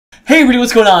Hey everybody,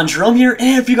 what's going on? Jerome here,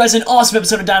 and for you guys an awesome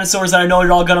episode of Dinosaurs that I know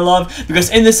you're all gonna love, because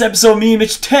in this episode, me and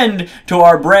Mitch tend to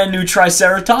our brand new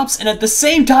Triceratops, and at the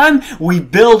same time, we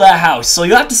build a house. So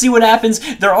you'll have to see what happens.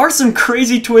 There are some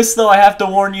crazy twists though, I have to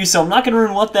warn you, so I'm not gonna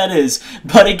ruin what that is,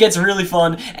 but it gets really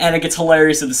fun, and it gets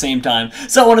hilarious at the same time.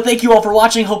 So I want to thank you all for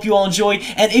watching, hope you all enjoy,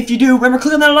 and if you do, remember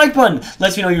click on that like button.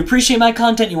 Lets me know you appreciate my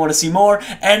content, you want to see more,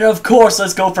 and of course,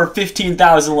 let's go for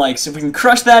 15,000 likes. If we can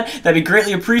crush that, that'd be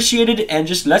greatly appreciated, and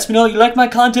just lets me know you like my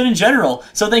content in general.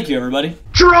 So thank you, everybody.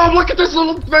 Jerome, look at this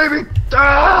little baby!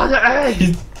 Ah, the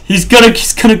egg! He's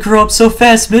gonna grow up so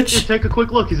fast, Mitch. Here, take a quick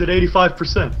look. He's at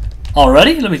 85%.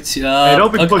 Already? Let me see. Hey,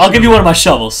 don't be I'll give you one of my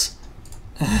shovels.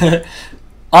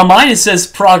 On mine it says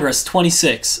progress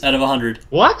 26 out of 100.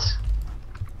 What?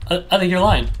 I think you're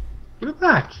lying. Give it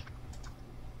back.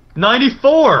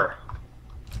 94.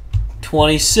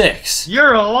 26.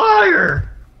 You're a liar.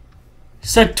 You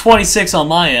said 26 on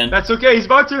my end. That's okay. He's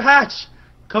about to hatch.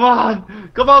 Come on,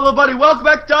 little buddy. Welcome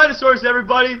back to Dinosaurs,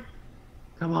 everybody.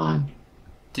 Come on.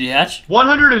 Did you hatch?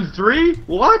 103?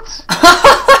 What?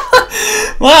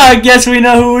 Well, I guess we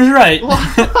know who was right.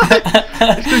 What?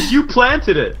 It's because you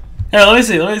planted it. Here, let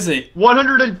me see.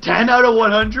 110 out of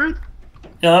 100?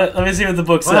 Yeah, let me see what the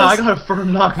book says. Wow, I got a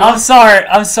firm knock. I'm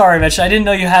sorry, Mitch. I didn't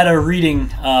know you had a reading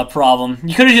problem.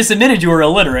 You could have just admitted you were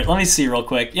illiterate. Let me see real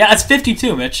quick. Yeah, it's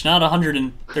 52, Mitch, not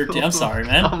 113. I'm sorry,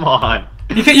 man. Come on.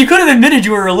 You could have admitted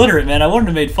you were illiterate, man. I wouldn't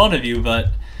have made fun of you, but...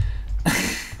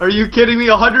 Are you kidding me?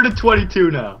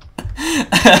 122 now.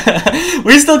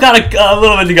 We still got a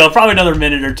little bit to go, probably another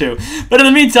minute or two. But in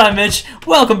the meantime, Mitch,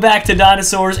 welcome back to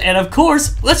Dinosaurs, and of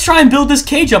course, let's try and build this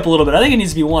cage up a little bit. I think it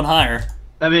needs to be one higher.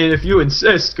 I mean, if you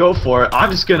insist, go for it.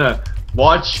 I'm just gonna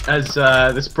watch as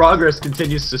this progress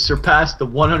continues to surpass the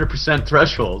 100%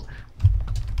 threshold.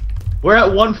 We're at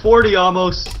 140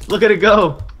 almost. Look at it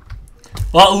go.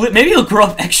 Well, maybe he'll grow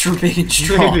up extra big and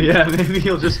strong. Maybe, yeah. Maybe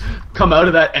he'll just come out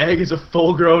of that egg as a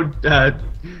full-grown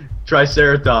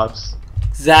Triceratops.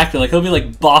 Exactly. Like he'll be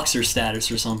like boxer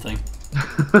status or something.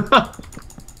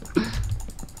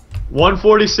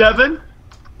 147.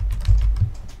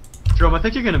 Jerome, I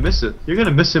think you're gonna miss it. You're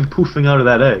gonna miss him poofing out of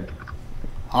that egg.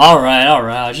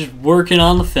 Alright. Just working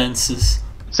on the fences.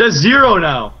 It says 0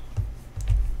 now.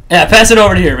 Yeah, pass it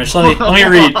over to here, Mitch. Let me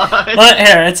read.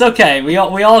 Here, it's okay. We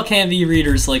all can't be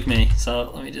readers like me.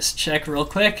 So let me just check real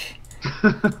quick.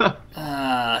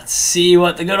 Let's see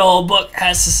what the good old book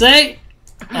has to say.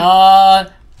 Oh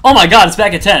my God, it's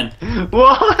back at 10.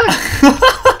 What?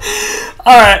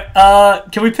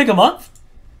 Alright, can we pick him up?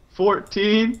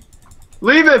 14.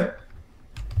 Leave him!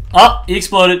 Oh, he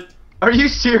exploded. Are you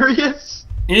serious?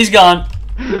 He's gone.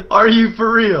 Are you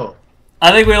for real?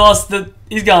 I think we lost the...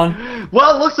 He's gone.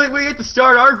 Well, it looks like we get to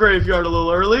start our graveyard a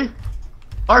little early.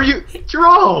 Are you...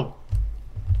 Jerome!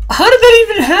 How did that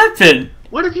even happen?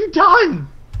 What have you done?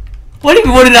 What did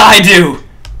I do?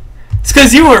 It's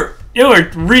because you were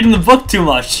reading the book too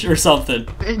much or something.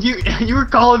 And you were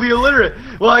calling me illiterate.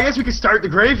 Well, I guess we could start the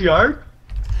graveyard.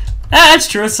 That's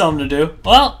true. It's something to do.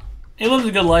 Well, he lived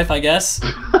a good life, I guess.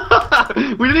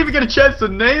 We didn't even get a chance to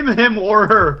name him or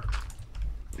her.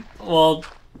 Well,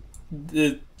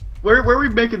 where are we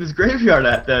making this graveyard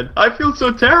at then? I feel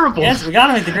so terrible. Yes, we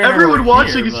gotta make the graveyard. Everyone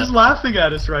watching here, is just laughing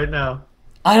at us right now.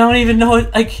 I don't even know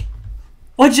like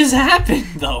what just happened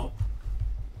though.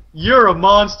 You're a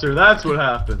monster. That's what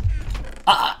happened.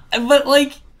 But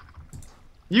like,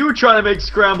 you were trying to make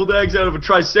scrambled eggs out of a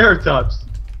Triceratops.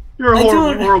 You're a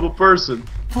horrible person.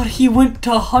 But he went to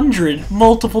 100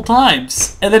 multiple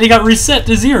times, and then he got reset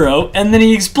to 0, and then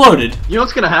he exploded. You know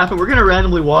what's gonna happen? We're gonna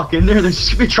randomly walk in there, there's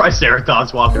just gonna be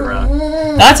Triceratops walking around.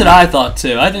 That's what I thought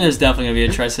too. I think there's definitely gonna be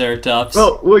a Triceratops.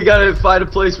 Well, we gotta find a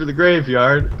place for the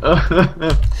graveyard.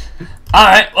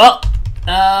 Alright, well,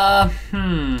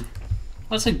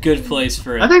 what's a good place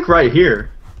for it? I think right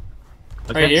here.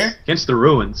 Right here? Against the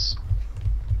ruins.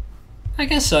 I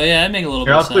guess so, yeah, it'd make a little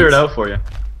bit Here, of I'll sense. clear it out for you.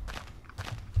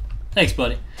 Thanks,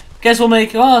 buddy. Guess we'll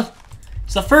make,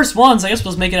 it's the first ones. I guess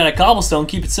we'll just make it out of cobblestone,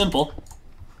 keep it simple.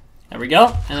 There we go.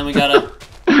 And then we gotta...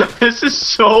 This is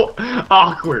so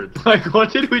awkward. Like,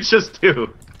 what did we just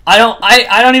do? I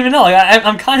don't even know. Like,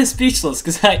 I'm kind of speechless,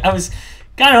 because I was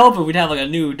kind of hoping we'd have, like, a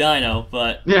new dino,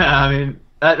 but... Yeah, I mean,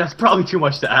 that's probably too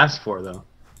much to ask for, though.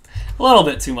 A little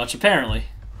bit too much, apparently.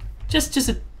 Just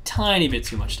a tiny bit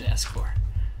too much to ask for.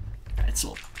 Alright, so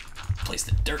we'll place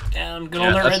the dirt down. Good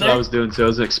old dirt right there. That's what I was doing, so I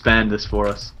was going to expand this for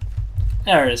us.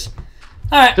 There it is.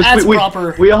 Alright, that's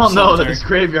proper. We all know that this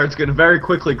graveyard's going to very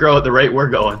quickly grow at the rate we're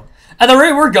going. At the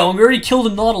rate we're going, we already killed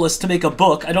a Nautilus to make a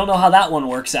book. I don't know how that one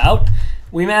works out.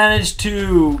 We managed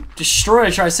to destroy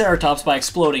a Triceratops by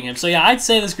exploding him. So yeah, I'd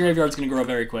say this graveyard's going to grow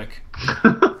very quick.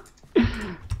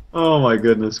 Oh my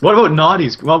goodness. What about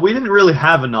Naughty's? Well, we didn't really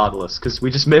have a Nautilus because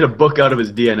we just made a book out of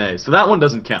his DNA, so that one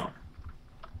doesn't count.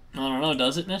 I don't know,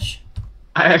 does it, Mitch?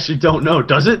 I actually don't know.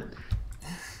 Does it?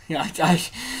 Yeah,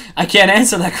 I can't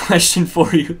answer that question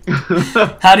for you.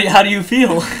 How do you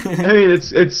feel? I mean,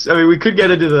 I mean, we could get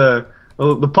into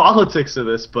the politics of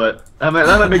this, but that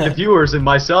might make the viewers and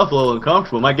myself a little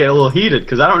uncomfortable. It might get a little heated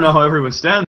because I don't know how everyone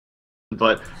stands.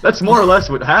 But that's more or less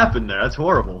what happened there. That's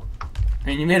horrible. I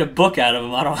mean, you made a book out of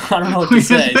him. I don't know what to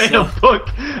say. We just made a book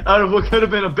out of what could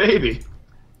have been a baby.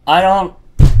 I don't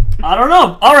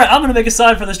know. All right, I'm gonna make a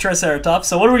sign for this Triceratops.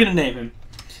 So what are we gonna name him?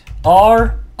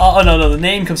 Oh no, the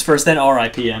name comes first, then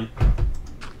RIPM.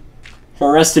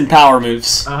 For rest in power moves.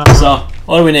 So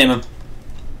what do we name him?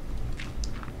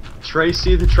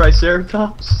 Tracy the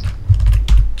Triceratops.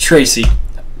 Tracy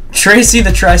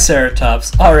the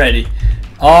Triceratops. Alrighty.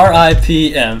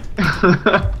 RIPM.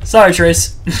 Sorry,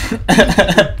 Trace.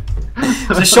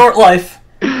 It's a short life.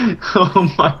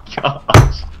 Oh my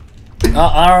gosh.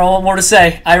 I don't know what more to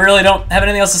say. I really don't have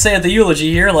anything else to say at the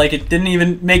eulogy here. Like, it didn't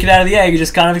even make it out of the egg. It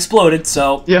just kind of expled.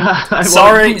 So, yeah.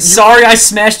 Sorry, I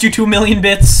smashed you 2 million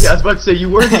bits. Yeah, I was about to say, you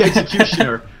were the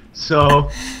executioner. So.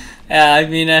 Yeah, I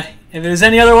mean, if it was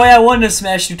any other way, I wouldn't have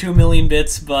smashed you 2 million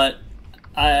bits. But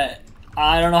I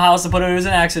don't know how else to put it. It was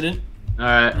an accident. All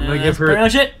right, I'm gonna give her. Pretty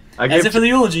much it. That's it for the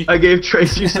eulogy. I gave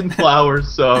Tracy some flowers,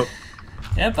 so.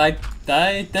 Yep, I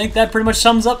think that pretty much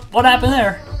sums up what happened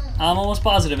there. I'm almost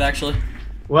positive, actually.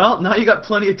 Well, now you got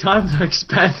plenty of time to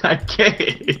expand that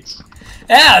cage.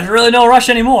 Yeah, there's really no rush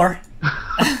anymore. So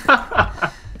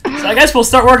I guess we'll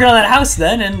start working on that house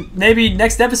then, and maybe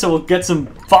next episode we'll get some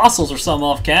fossils or something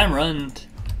off camera, and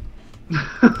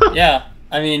yeah,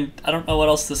 I mean, I don't know what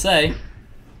else to say.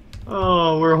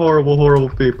 Oh, we're horrible, horrible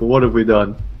people. What have we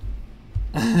done?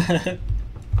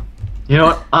 You know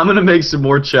what? I'm gonna make some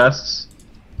more chests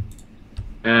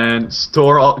and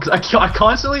store all, because I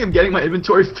constantly am getting my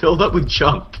inventory filled up with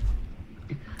junk.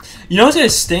 You know what's gonna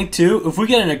stink too? If we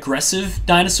get an aggressive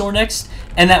dinosaur next,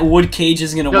 and that wood cage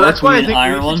isn't gonna work. That's why I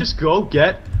think we should just go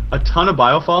get a ton of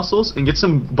biofossils and get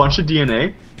some bunch of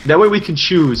DNA. That way we can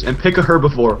choose and pick a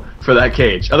herbivore for that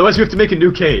cage. Otherwise we have to make a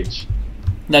new cage.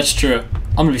 That's true.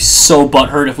 I'm gonna be so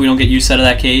butthurt if we don't get use out of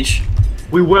that cage.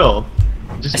 We will.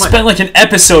 I spent like an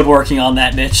episode working on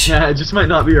that, Mitch. Yeah, it just might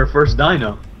not be our first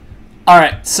dino.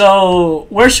 Alright, so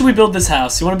where should we build this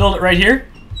house? You want to build it right here?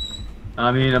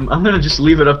 I mean, I'm going to just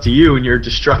leave it up to you in your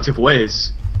destructive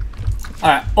ways.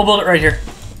 Alright, we'll build it right here.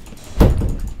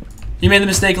 You made the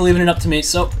mistake of leaving it up to me,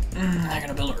 so I'm going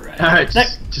to build it right here. Alright,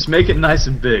 just make it nice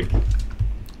and big.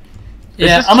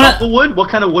 Yeah, is this jungle wood? What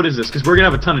kind of wood is this? Because we're going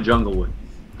to have a ton of jungle wood.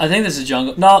 I think this is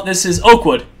jungle. No, this is oak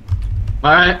wood.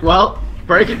 Alright, well,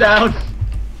 break it down.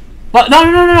 But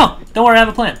no. Don't worry, I have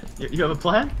a plan. You have a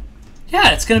plan?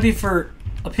 Yeah, it's gonna be for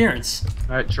appearance.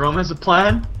 Alright, Jerome has a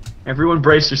plan. Everyone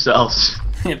brace yourselves.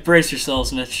 Yeah, brace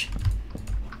yourselves, Mitch.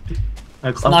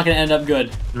 It's I'm not gonna end up good.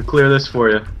 I'm gonna clear this for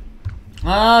you.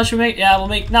 Should we make, yeah, we'll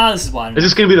make, nah, this is wide. Is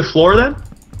this gonna be the floor then?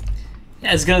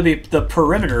 Yeah, it's gonna be the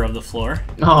perimeter of the floor.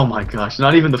 Oh my gosh,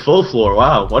 not even the full floor.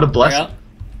 Wow, what a blessing.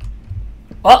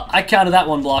 Well, I counted that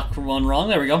one block for one wrong.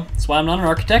 There we go. That's why I'm not an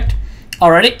architect.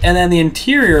 Alrighty, and then the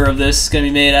interior of this is going to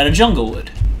be made out of jungle wood.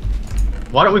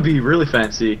 Why don't we be really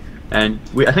fancy? And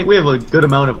I think we have a good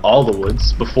amount of all the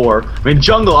woods before. I mean,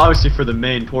 jungle obviously for the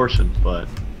main portion, but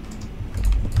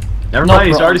never mind.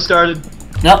 He's already started.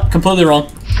 Nope, completely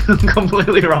wrong.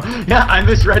 Completely wrong. Yeah, I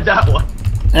misread that one.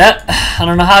 Yeah, I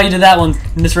don't know how you did that one.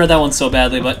 Misread that one so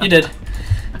badly, but you did.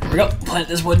 Here we go. Plant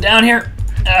this wood down here.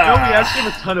 No, we actually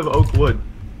have a ton of oak wood.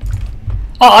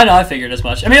 Oh, I know, I figured as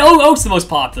much. I mean, oak's the most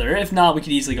popular. If not, we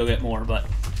could easily go get more, but...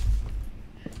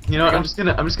 You know what, I'm just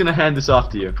gonna hand this off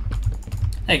to you.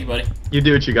 Thank you, buddy. You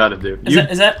do what you gotta do.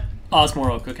 Is that... Oh, it's more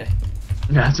oak, okay.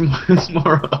 Yeah, it's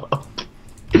more oak.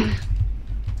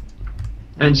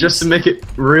 And just to make it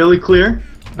really clear,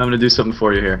 I'm gonna do something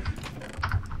for you here.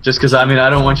 Just because, I mean, I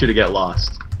don't want you to get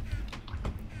lost.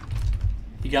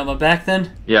 You got my back,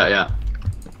 then? Yeah.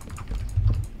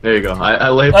 There you go. I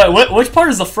labeled. Which part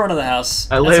is the front of the house?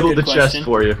 I labeled the chest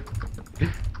for you.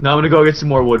 Now I'm gonna go get some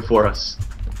more wood for us.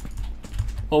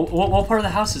 Well, what part of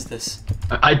the house is this?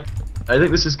 I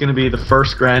think this is gonna be the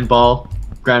first grand ballroom,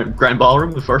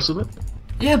 the first of it.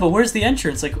 Yeah, but where's the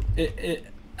entrance? Like,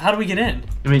 how do we get in?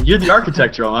 I mean, you're the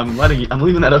architect, Jerome. I'm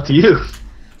leaving that up to you.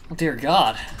 Oh dear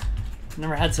God, I've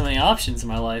never had so many options in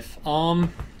my life. I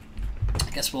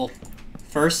guess we'll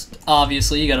first,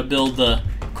 obviously, you got to build the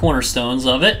cornerstones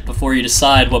of it before you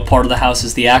decide what part of the house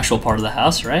is the actual part of the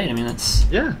house, right? I mean, that's...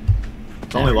 Yeah.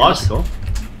 It's only logical.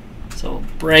 So,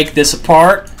 break this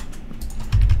apart.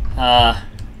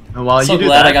 And while so you do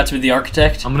glad that, I got to be the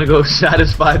architect. I'm gonna go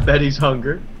satisfy Betty's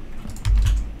hunger.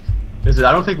 Because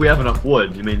I don't think we have enough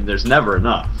wood. I mean, there's never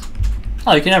enough.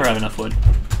 Oh, you can never have enough wood.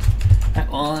 Alright,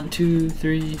 1, 2,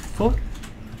 3, 4.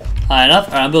 High enough?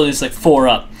 Alright, I'm building this like 4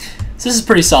 up. So this is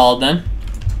pretty solid then.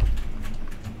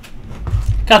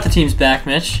 Got the team's back,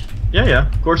 Mitch. Yeah,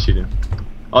 of course you do.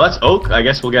 Oh, that's oak. I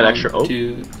guess we'll get extra oak. 1,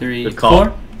 2, 3, Good call.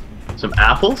 4. Some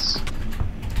apples.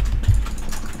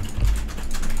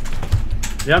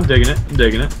 Yeah, I'm digging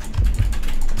it.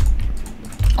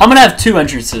 I'm gonna have 2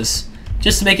 entrances,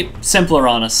 just to make it simpler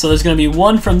on us. So there's gonna be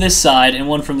one from this side and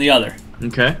one from the other.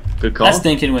 Okay, good call. That's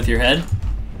thinking with your head.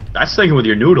 That's thinking with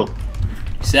your noodle.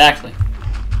 Exactly.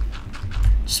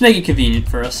 Just make it convenient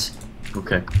for us.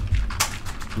 Okay.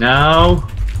 Now...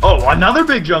 Oh, another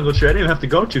big jungle tree. I didn't even have to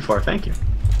go too far. Thank you.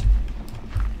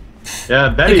 Yeah,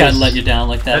 Betty I think I'd let you down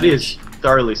like that. Betty is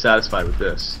thoroughly satisfied with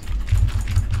this.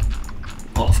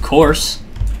 Well, of course.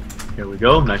 Here we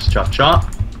go. Nice chop chop.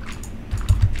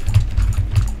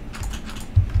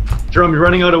 Jerome, you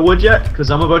running out of wood yet? Because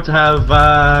I'm about to have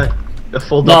a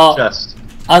full double chest.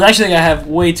 I was actually gonna have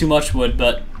way too much wood,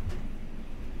 but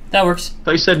that works. I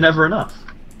thought you said never enough.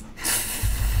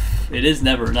 It is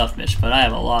never enough, Mitch, but I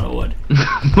have a lot of wood.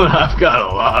 But I've got a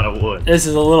lot of wood. This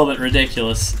is a little bit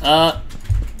ridiculous.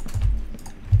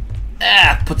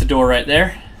 Put the door right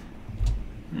there.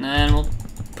 And we'll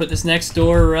put this next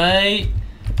door right...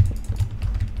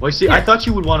 Well, you see, I thought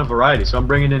you would want a variety, so I'm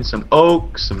bringing in some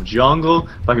oak, some jungle.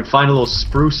 If I can find a little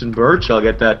spruce and birch, I'll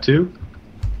get that too.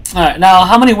 Alright, now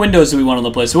how many windows do we want on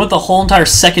the place? Do we want the whole entire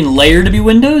second layer to be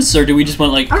windows, or do we just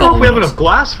want like a I couple don't know if we have windows? enough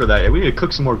glass for that yet. We need to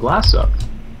cook some more glass up.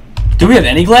 Do we have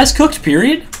any glass cooked,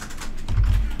 period?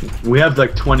 We have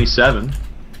like 27.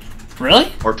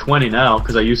 Really? Or 20 now,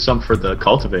 because I used some for the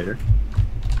cultivator.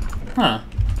 Huh.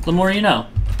 The more you know.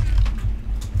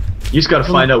 You just gotta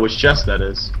find out which chest that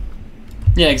is.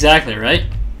 Yeah, exactly, right?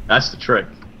 That's the trick.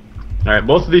 Alright,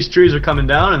 both of these trees are coming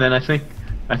down, and then I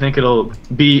think it'll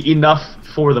be enough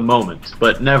for the moment,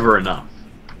 but never enough.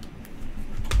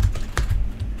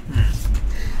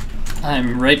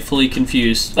 I'm rightfully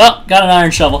confused. Oh, got an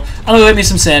iron shovel. I'm gonna go get me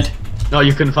some sand. No,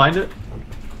 you couldn't find it?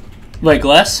 Wait,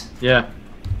 glass? Yeah.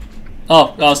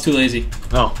 Oh, I was too lazy.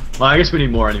 Oh, well, I guess we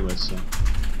need more anyways, so.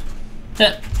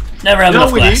 Yeah, never have You know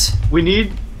enough what glass. we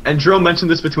need, and Jerome mentioned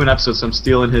this between episodes, so I'm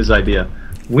stealing his idea.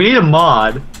 We need a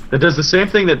mod that does the same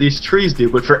thing that these trees do,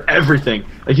 but for everything.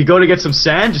 Like, you go to get some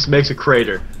sand, just makes a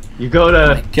crater. You go to...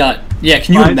 Oh my god. Yeah,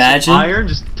 can you find imagine? some iron,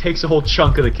 just takes a whole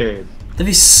chunk of the cave. That'd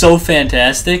be so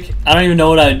fantastic. I don't even know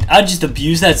what I'd just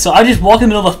abuse that. So I'd just walk in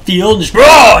the middle of the field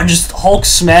and just Hulk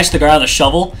smash the ground with a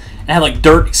shovel and have like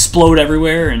dirt explode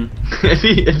everywhere and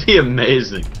It'd be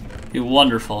amazing. be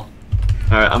wonderful.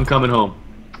 Alright, I'm coming home.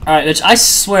 Alright, Mitch, I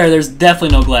swear there's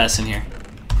definitely no glass in here.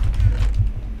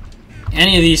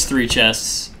 Any of these 3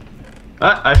 chests.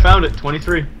 I found it,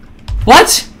 23.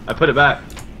 What? I put it back.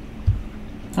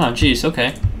 Oh, jeez,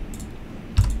 okay.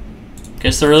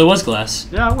 Guess there really was glass.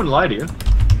 Yeah, I wouldn't lie to you.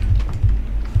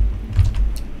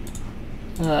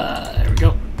 There we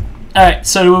go. Alright,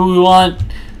 so do we want...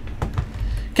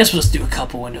 Guess we'll just do a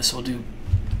couple windows. So we'll do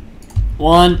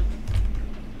 1,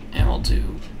 and we'll do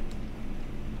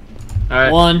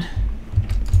Alright. 1.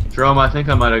 Jerome, I think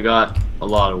I might have got a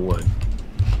lot of wood.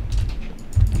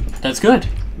 That's good.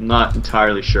 I'm not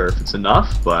entirely sure if it's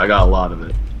enough, but I got a lot of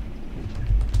it.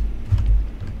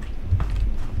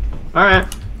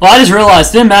 Alright. Well, I just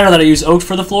realized it didn't matter that I used oak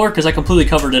for the floor because I completely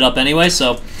covered it up anyway,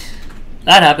 so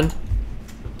that happened.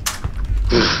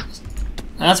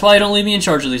 That's why you don't leave me in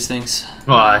charge of these things.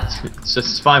 Well,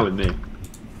 it's fine with me.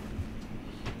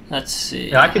 Let's see.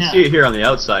 Yeah, I can see it here on the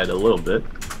outside a little bit.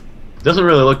 It doesn't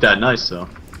really look that nice, though.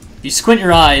 If you squint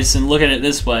your eyes and look at it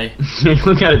this way. You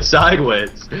look at it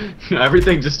sideways,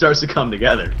 everything just starts to come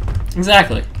together.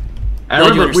 Exactly. And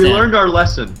remember, we learned our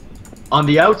lesson. On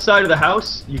the outside of the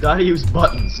house, you gotta use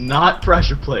buttons, not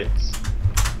pressure plates.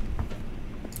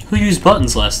 Who used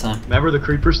buttons last time? Remember the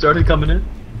creepers started coming in?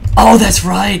 Oh, that's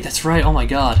right. That's right. Oh my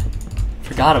god.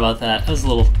 Forgot about that. That was a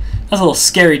little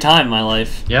scary time in my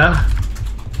life. Yeah.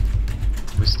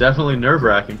 It was definitely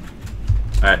nerve-wracking.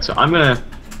 Alright, so I'm gonna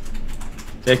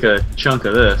take a chunk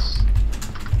of this.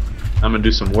 I'm gonna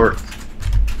do some work.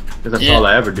 Because that's all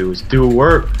I ever do is do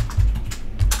work.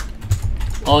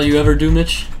 All you ever do,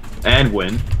 Mitch? And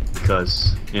win.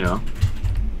 Because, you know,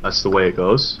 that's the way it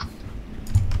goes.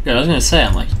 Yeah, I was gonna say,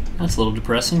 I'm like, that's a little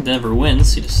depressing. Never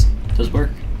wins, he just does work.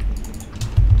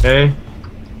 Okay.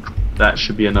 That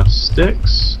should be enough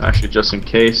sticks. Actually, just in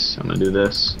case, I'm gonna do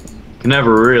this. Can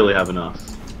never really have enough.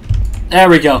 There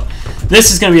we go.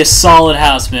 This is gonna be a solid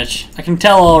house, Mitch. I can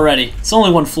tell already. It's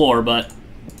only 1 floor, but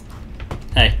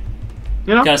hey,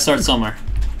 You know? Gotta start somewhere.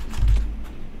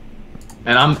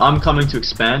 And I'm coming to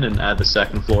expand and add the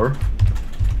second floor.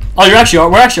 Oh, we're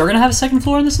actually gonna have a second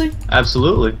floor in this thing?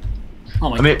 Absolutely. Oh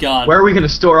my god. Where are we gonna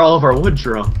store all of our wood,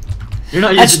 Jerome? You're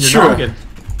not That's using your noggin.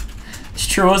 It's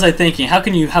true. What was I thinking? How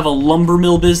can you have a lumber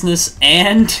mill business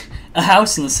and a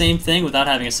house in the same thing without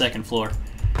having a second floor?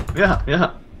 Yeah,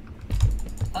 yeah.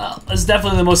 That's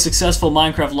definitely the most successful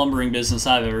Minecraft lumbering business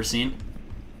I've ever seen.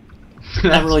 I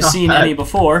haven't really seen bad. any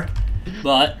before,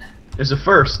 but... There's a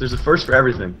first. There's a first for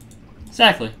everything.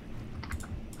 Exactly.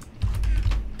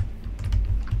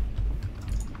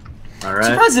 Alright.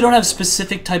 Surprised they don't have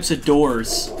specific types of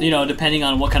doors, you know, depending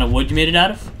on what kind of wood you made it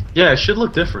out of. Yeah, it should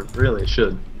look different. Really, it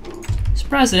should.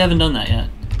 Surprised they haven't done that yet.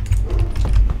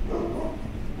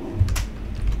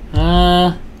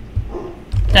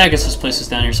 Yeah, I guess this place is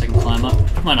down here so I can climb up.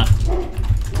 Why not?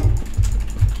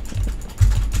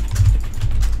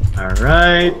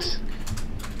 Alright.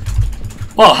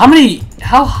 Well,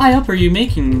 how high up are you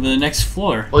making the next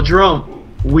floor? Well, Jerome,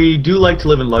 we do like to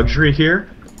live in luxury here.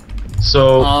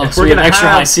 So if so we're we have gonna extra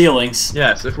high ceilings.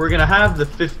 Yes, if we're gonna have the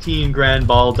 15 grand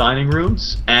ball dining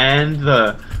rooms and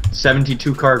the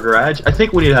 72 car garage, I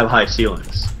think we need to have high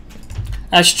ceilings.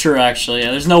 That's true, actually.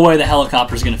 Yeah, there's no way the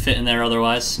helicopter's gonna fit in there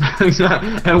otherwise.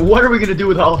 And what are we gonna do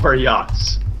with all of our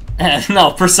yachts?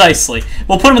 No, precisely.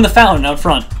 We'll put them in the fountain out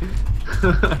front.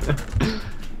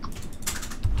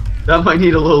 That might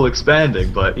need a little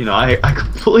expanding, but you know, I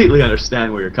completely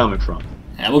understand where you're coming from.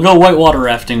 Yeah, we'll go whitewater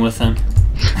rafting with them.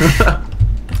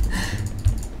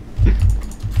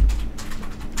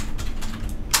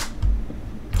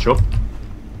 Sure.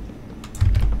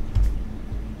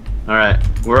 Alright,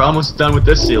 we're almost done with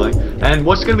this ceiling. And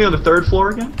what's going to be on the third floor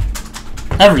again?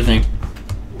 Everything.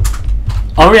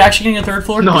 Are we actually getting a third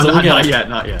floor? No, not yet,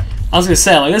 not yet. I was going to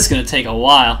say, like, this is going to take a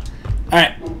while.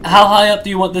 Alright, how high up do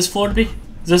you want this floor to be?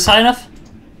 Is this high enough?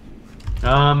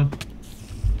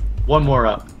 One more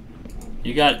up.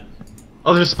 You got it.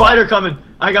 Oh, there's a spider coming!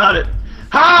 I got it!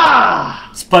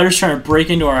 Ha! Spider's trying to break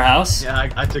into our house?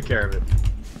 Yeah, I took care of it.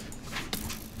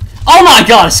 Oh my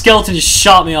god, a skeleton just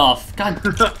shot me off. God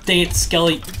dang it,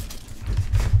 Skelly.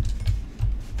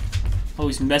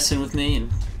 Always messing with me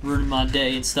and ruining my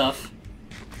day and stuff.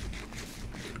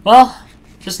 Well,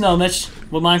 just know, Mitch,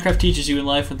 what Minecraft teaches you in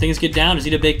life, when things get down, is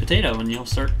eat a baked potato and you'll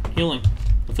start healing.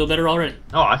 You'll feel better already.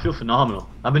 Oh, I feel phenomenal.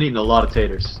 I've been eating a lot of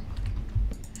taters.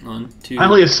 1, 2. I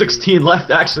only have 16 left,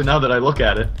 actually, now that I look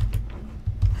at it.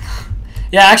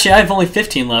 Yeah, actually, I have only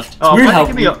 15 left. It's Oh, weird why how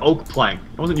give me an oak plank?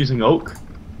 I wasn't using oak.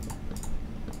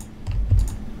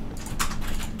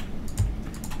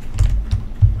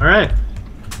 Alright.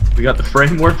 We got the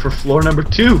framework for floor number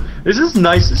 2. This is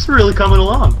nice. This is really coming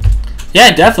along.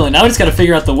 Yeah, definitely. Now we just gotta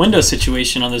figure out the window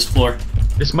situation on this floor.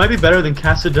 This might be better than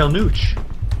Casa del Nuche.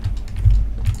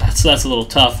 That's a little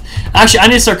tough. Actually, I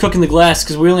need to start cooking the glass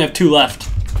because we only have 2 left.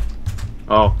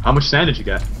 Oh, how much sand did you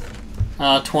get?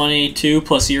 22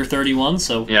 plus year 31,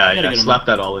 so... Yeah, slap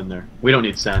that all in there. We don't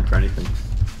need sand for anything.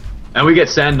 And we get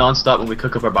sand non-stop when we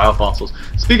cook up our biofossils.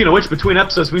 Speaking of which, between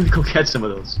episodes, we need to go get some of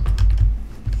those.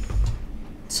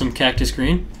 Some cactus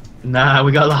green? Nah,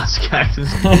 we got lots of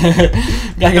cactus.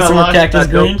 Gotta get some more cactus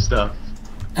green. Stuff.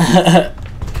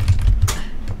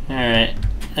 Alright,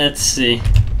 let's see.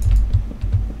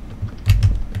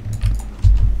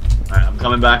 Alright, I'm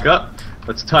coming back up.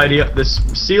 Let's tidy up this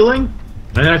ceiling,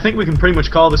 and then I think we can pretty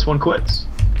much call this one quits.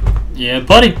 Yeah,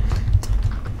 buddy.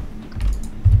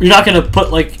 You're not gonna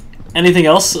put, like, anything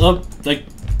else up? Like,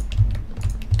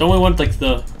 don't we want, like,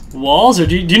 the walls? Or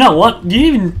do you not want... Do you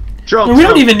even... Jerome, we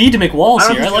don't even need to make walls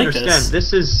here. I like understand.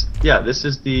 This is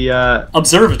the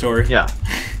observatory. Yeah.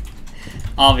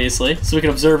 Obviously, so we can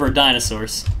observe our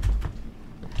dinosaurs.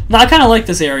 No, I kind of like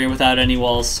this area without any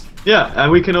walls. Yeah,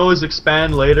 and we can always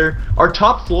expand later. Our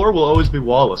top floor will always be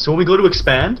wallless. So when we go to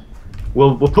expand,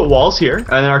 we'll put walls here, and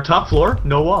then our top floor,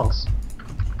 no walls.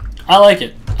 I like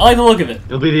it. I like the look of it.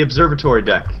 It'll be the observatory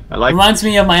deck. I like. Reminds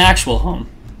me of my actual home.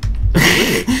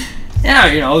 Yeah,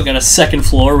 you know, we got a second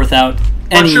floor without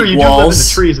any walls. I'm sure you do live in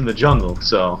the trees in the jungle,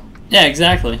 so. Yeah,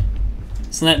 exactly.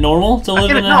 Isn't that normal to live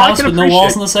in a house with no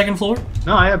walls on the second floor?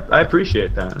 No, I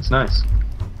appreciate that. It's nice.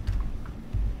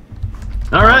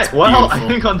 All right. Well, I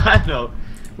think on that note,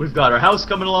 we've got our house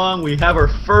coming along. We have our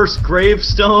first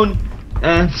gravestone,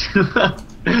 and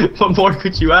what more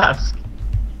could you ask?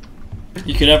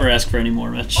 You could ever ask for any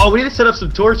more, Mitch. Oh, we need to set up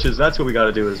some torches. That's what we got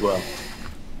to do as well.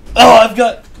 Oh, I've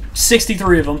got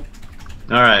 63 of them.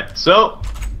 All right. So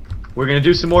we're gonna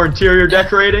do some more interior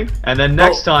decorating, and then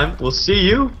next time we'll see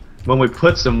you when we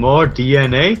put some more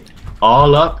DNA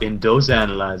all up in those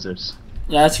analyzers.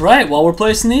 That's right. While we're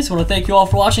placing these, I want to thank you all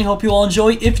for watching. Hope you all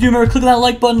enjoy. If you do, remember, click that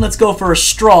like button. Let's go for a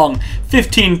strong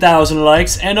 15,000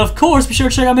 likes. And of course, be sure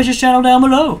to check out Mitch's channel down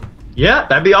below. Yeah,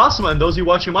 that'd be awesome. And those of you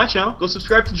watching my channel, go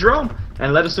subscribe to Jerome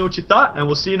and let us know what you thought. And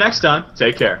we'll see you next time.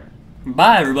 Take care.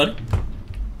 Bye, everybody.